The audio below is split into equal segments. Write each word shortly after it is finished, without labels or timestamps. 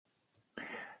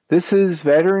This is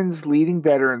Veterans Leading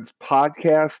Veterans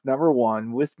podcast number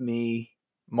 1 with me,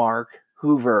 Mark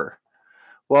Hoover.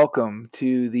 Welcome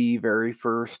to the very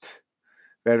first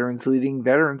Veterans Leading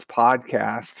Veterans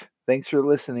podcast. Thanks for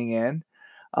listening in.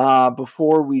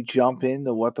 Before we jump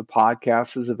into what the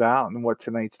podcast is about and what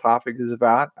tonight's topic is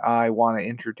about, I want to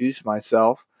introduce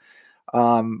myself.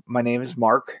 My name is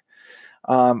Mark.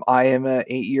 I am an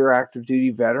 8-year active duty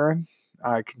veteran.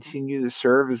 I continue to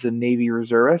serve as a Navy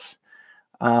reservist.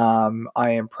 I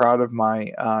am proud of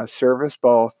my service,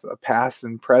 both past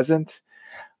and present.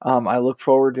 I look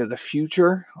forward to the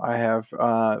future. I have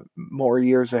more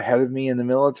years ahead of me in the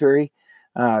military.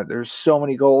 There's so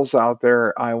many goals out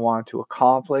there I want to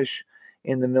accomplish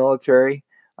in the military.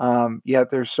 Yet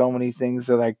there's so many things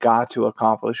that I got to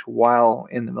accomplish while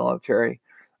in the military.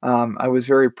 I was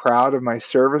very proud of my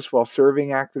service while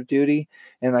serving active duty,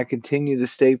 and I continue to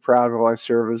stay proud while I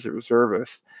serve as a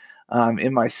reservist.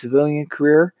 In my civilian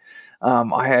career,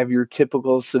 I have your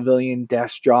typical civilian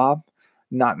desk job,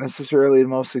 not necessarily the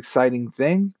most exciting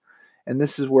thing. And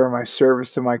this is where my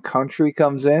service to my country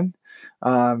comes in.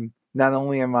 Not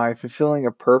only am I fulfilling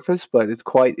a purpose, but it's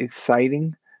quite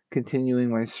exciting continuing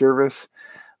my service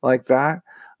like that.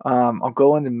 I'll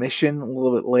go into mission a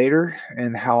little bit later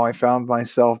and how I found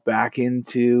myself back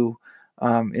into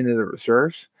the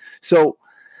reserves. So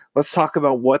let's talk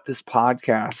about what this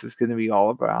podcast is going to be all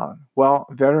about. Well,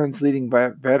 veterans leading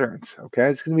veterans. Okay,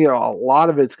 it's going to be a lot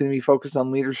of it's going to be focused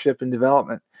on leadership and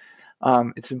development.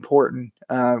 It's important.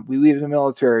 We leave the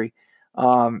military.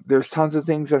 There's tons of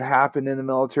things that happen in the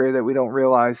military that we don't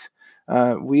realize.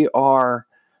 We are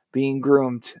being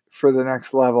groomed for the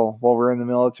next level while we're in the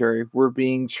military. We're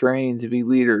being trained to be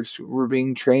leaders. We're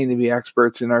being trained to be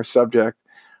experts in our subject.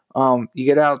 You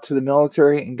get out to the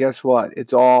military, and guess what?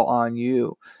 It's all on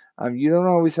you. You don't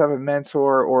always have a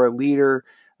mentor or a leader,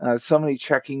 somebody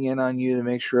checking in on you to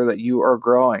make sure that you are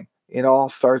growing. It all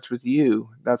starts with you.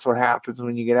 That's what happens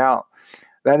when you get out.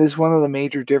 That is one of the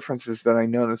major differences that I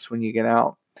noticed when you get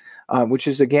out, which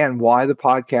is, again, why the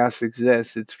podcast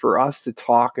exists. It's for us to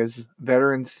talk as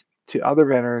veterans to other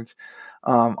veterans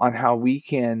on how we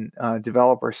can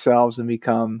develop ourselves and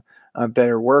become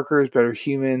better workers, better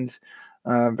humans,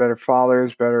 better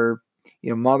fathers, better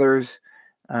mothers,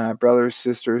 brothers,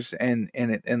 sisters, and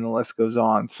the list goes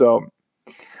on. So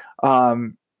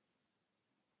I'm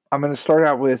going to start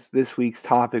out with this week's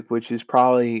topic, which is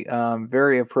probably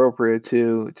very appropriate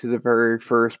to the very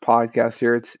first podcast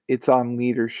here. It's on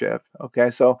leadership.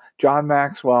 Okay, so John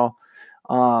Maxwell,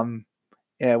 one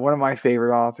of my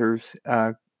favorite authors,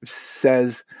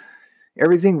 says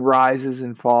everything rises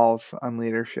and falls on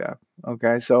leadership.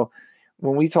 Okay, so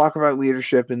when we talk about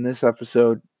leadership in this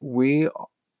episode, we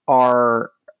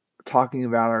are talking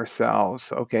about ourselves.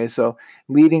 Okay, so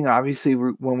leading, obviously,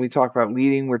 when we talk about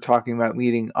leading, we're talking about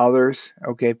leading others.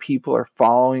 Okay, people are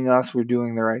following us, we're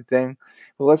doing the right thing.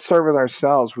 But let's start with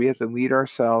ourselves. We have to lead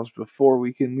ourselves before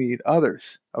we can lead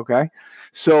others. Okay,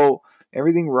 so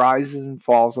everything rises and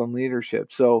falls on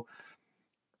leadership. So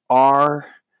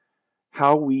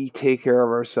how we take care of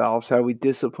ourselves, how we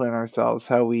discipline ourselves,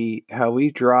 how we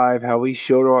drive, how we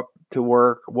show up to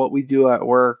work, what we do at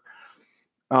work,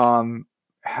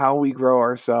 how we grow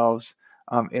ourselves,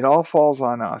 it all falls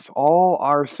on us. All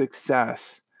our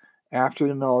success after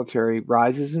the military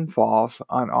rises and falls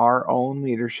on our own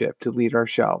leadership to lead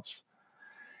ourselves.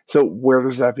 So where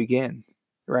does that begin,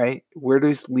 right? Where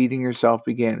does leading yourself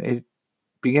begin? It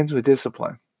begins with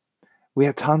discipline. We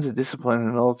have tons of discipline in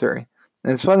the military.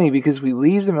 And it's funny because we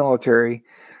leave the military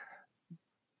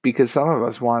because some of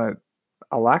us want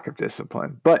a lack of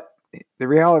discipline. But the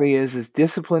reality is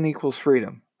discipline equals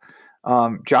freedom.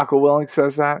 Jocko Willink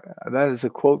says that. That is a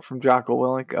quote from Jocko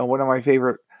Willink, one of my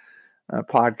favorite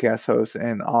podcast hosts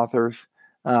and authors.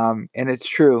 And it's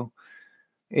true.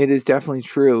 It is definitely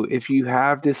true. If you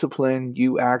have discipline,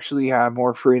 you actually have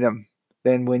more freedom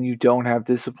than when you don't have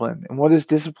discipline. And what does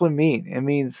discipline mean? It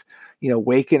means,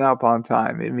 waking up on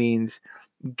time. It means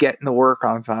getting to work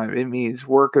on time. It means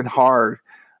working hard.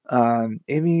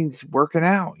 It means working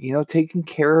out, taking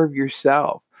care of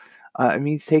yourself. It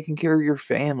means taking care of your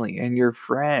family and your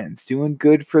friends, doing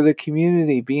good for the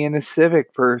community, being a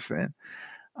civic person,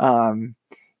 um,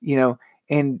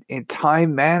 and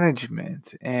time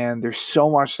management. And there's so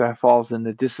much that falls in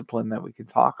the discipline that we can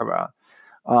talk about.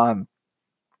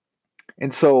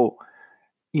 And so,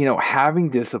 having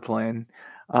discipline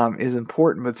is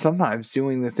important, but sometimes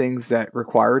doing the things that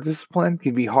require discipline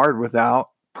can be hard without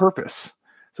purpose.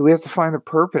 So we have to find a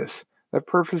purpose. That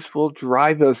purpose will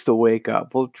drive us to wake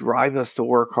up, will drive us to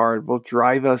work hard, will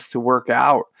drive us to work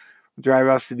out, will drive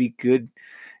us to be good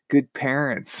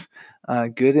parents,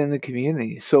 good in the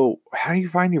community. So how do you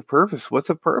find your purpose? What's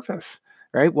a purpose?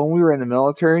 Right? When we were in the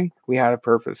military, we had a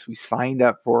purpose. We signed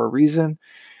up for a reason.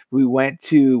 We went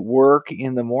to work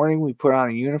in the morning. We put on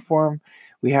a uniform.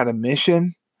 We had a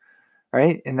mission,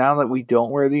 right? And now that we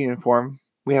don't wear the uniform,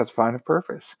 we have to find a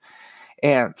purpose.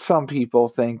 And some people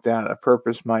think that a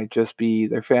purpose might just be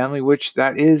their family, which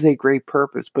that is a great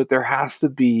purpose, but there has to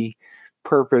be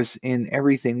purpose in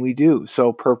everything we do.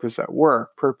 So, purpose at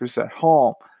work, purpose at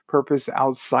home, purpose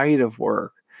outside of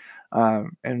work.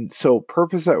 And so,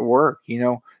 purpose at work,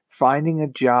 finding a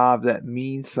job that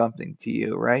means something to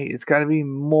you, right? It's got to be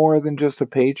more than just a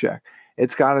paycheck.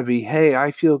 It's got to be, hey,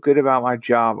 I feel good about my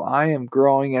job. I am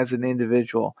growing as an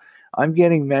individual. I'm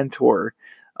getting mentored.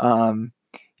 Um,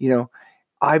 you know,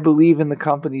 I believe in the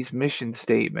company's mission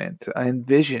statement and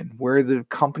vision, where the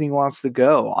company wants to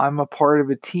go. I'm a part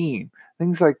of a team,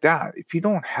 things like that. If you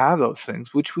don't have those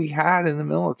things, which we had in the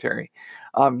military,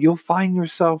 you'll find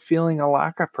yourself feeling a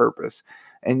lack of purpose,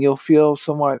 and you'll feel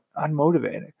somewhat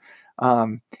unmotivated.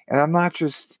 And I'm not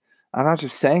just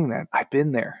saying that. I've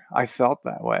been there. I felt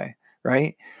that way,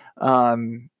 right?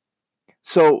 Um,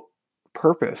 so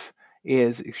purpose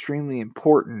is extremely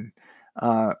important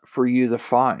for you to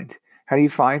find. How do you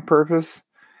find purpose?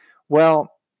 Well,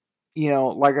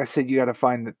 like I said, you got to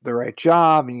find the right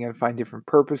job, and you got to find different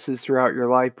purposes throughout your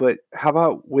life. But how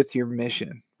about with your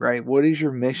mission, right? What is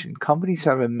your mission? Companies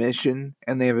have a mission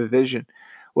and they have a vision.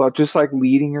 Well, just like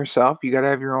leading yourself, you got to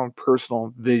have your own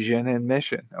personal vision and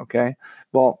mission. Okay.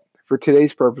 Well, for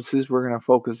today's purposes, we're going to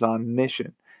focus on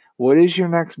mission. What is your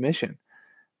next mission?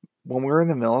 When we were in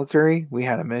the military, we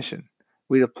had a mission.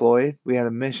 We deployed, we had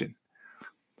a mission.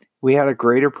 We had a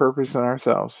greater purpose than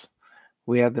ourselves.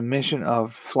 We had the mission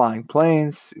of flying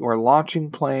planes or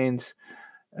launching planes,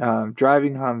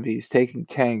 driving Humvees, taking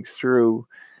tanks through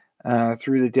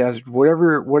the desert,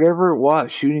 whatever it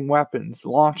was, shooting weapons,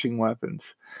 launching weapons.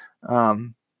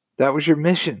 Um, that was your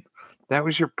mission. That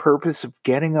was your purpose of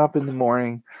getting up in the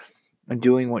morning and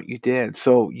doing what you did.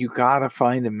 So you gotta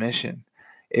find a mission.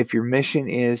 If your mission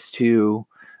is to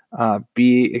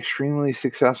be extremely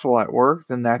successful at work,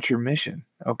 then that's your mission.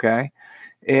 Okay.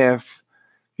 If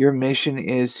your mission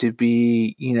is to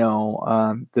be,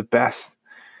 the best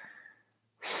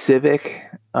civic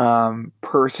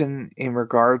person in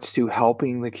regards to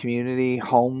helping the community,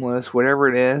 homeless, whatever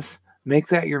it is, make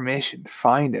that your mission.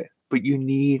 Find it. But you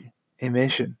need a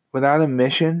mission. Without a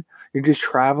mission, you're just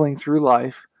traveling through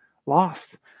life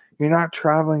lost. You're not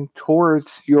traveling towards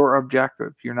your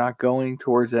objective. You're not going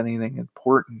towards anything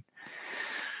important.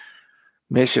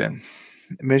 Mission's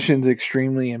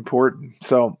extremely important.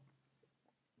 So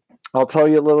I'll tell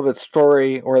you a little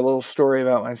story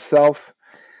about myself.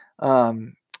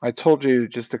 I told you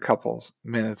just a couple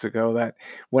minutes ago that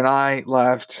when I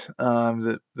left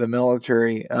the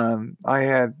military, I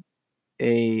had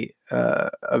a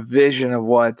vision of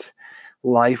what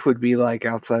life would be like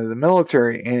outside of the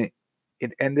military, and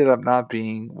it ended up not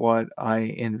being what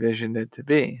I envisioned it to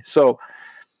be. So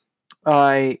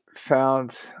I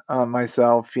found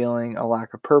myself feeling a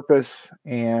lack of purpose,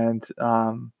 and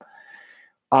but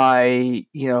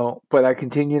I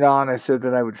continued on. I said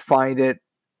that I would find it,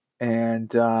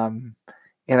 and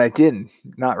I didn't,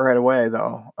 not right away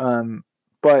though.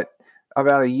 But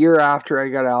about a year after I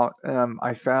got out,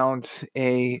 I found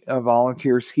a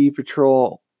volunteer ski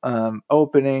patrol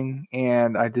opening,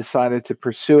 and I decided to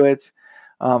pursue it.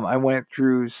 I went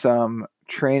through some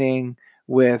training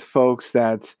with folks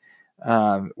that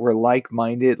were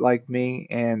like-minded like me,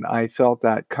 and I felt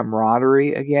that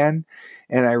camaraderie again.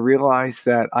 And I realized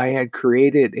that I had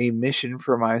created a mission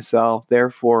for myself,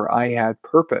 therefore I had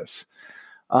purpose.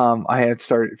 I had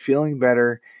started feeling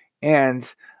better, and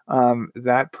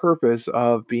that purpose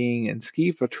of being in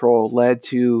ski patrol led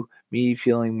to me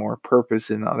feeling more purpose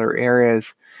in other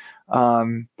areas.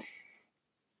 Um,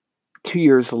 2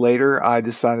 years later, I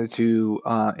decided to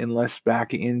enlist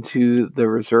back into the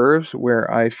reserves,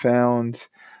 where I found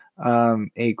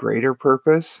a greater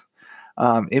purpose.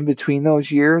 In between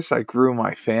those years, I grew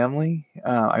my family.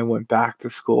 I went back to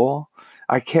school.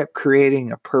 I kept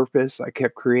creating a purpose. I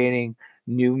kept creating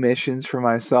new missions for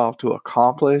myself to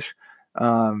accomplish,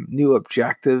 new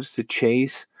objectives to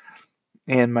chase,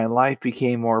 and my life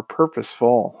became more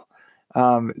purposeful.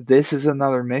 This is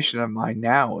another mission of mine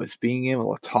now, is being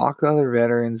able to talk to other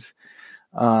veterans,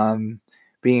 um,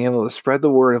 being able to spread the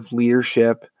word of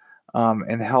leadership,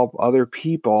 and help other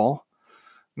people,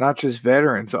 not just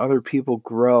veterans, other people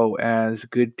grow as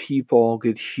good people,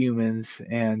 good humans,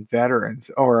 and veterans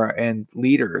and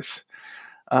leaders.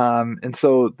 And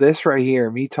so this right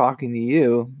here, me talking to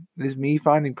you, is me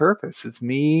finding purpose. It's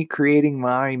me creating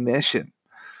my mission.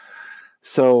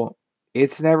 So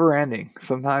it's never ending.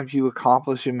 Sometimes you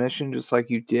accomplish a mission just like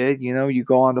you did. You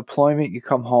go on deployment, you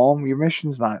come home, your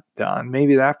mission's not done.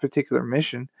 Maybe that particular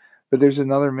mission, but there's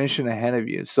another mission ahead of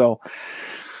you. So,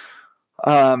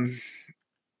 um,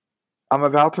 I'm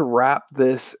about to wrap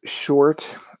this short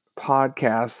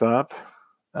podcast up.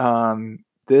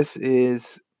 This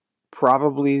is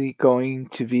probably going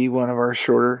to be one of our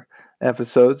shorter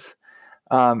episodes.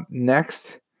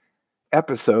 Next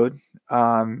episode,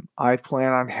 I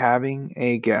plan on having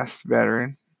a guest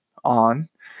veteran on.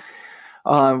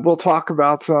 We'll talk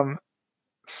about some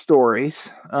stories,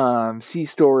 sea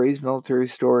stories, military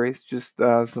stories, just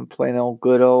some plain old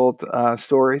good old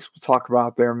stories. We'll talk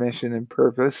about their mission and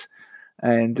purpose,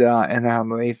 and how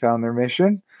they found their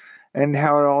mission, and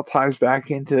how it all ties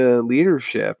back into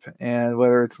leadership, and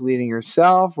whether it's leading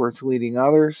yourself or it's leading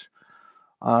others.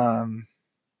 Um,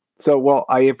 well,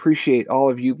 I appreciate all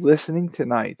of you listening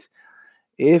tonight.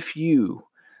 If you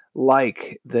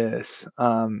like this,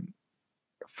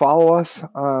 follow us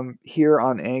here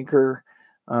on Anchor.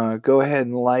 Go ahead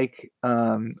and like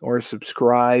or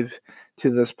subscribe to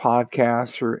this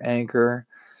podcast through Anchor.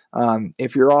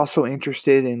 If you're also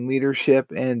interested in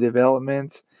leadership and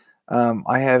development,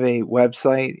 I have a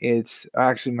website. It's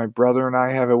actually my brother and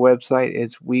I have a website.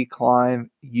 It's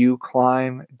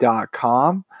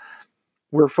WeClimbYouClimb.com.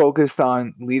 We're focused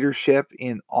on leadership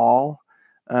in all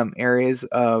areas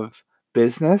of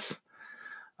business.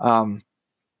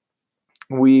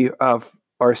 We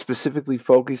are specifically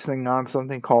focusing on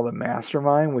something called a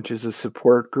mastermind, which is a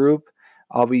support group.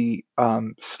 I'll be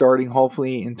starting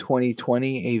hopefully in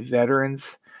 2020 a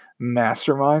veterans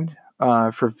mastermind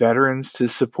for veterans to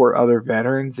support other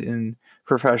veterans in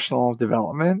professional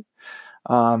development.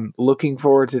 Looking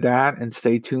forward to that, and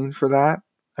stay tuned for that.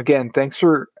 Again, thanks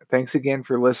again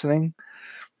for listening.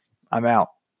 I'm out.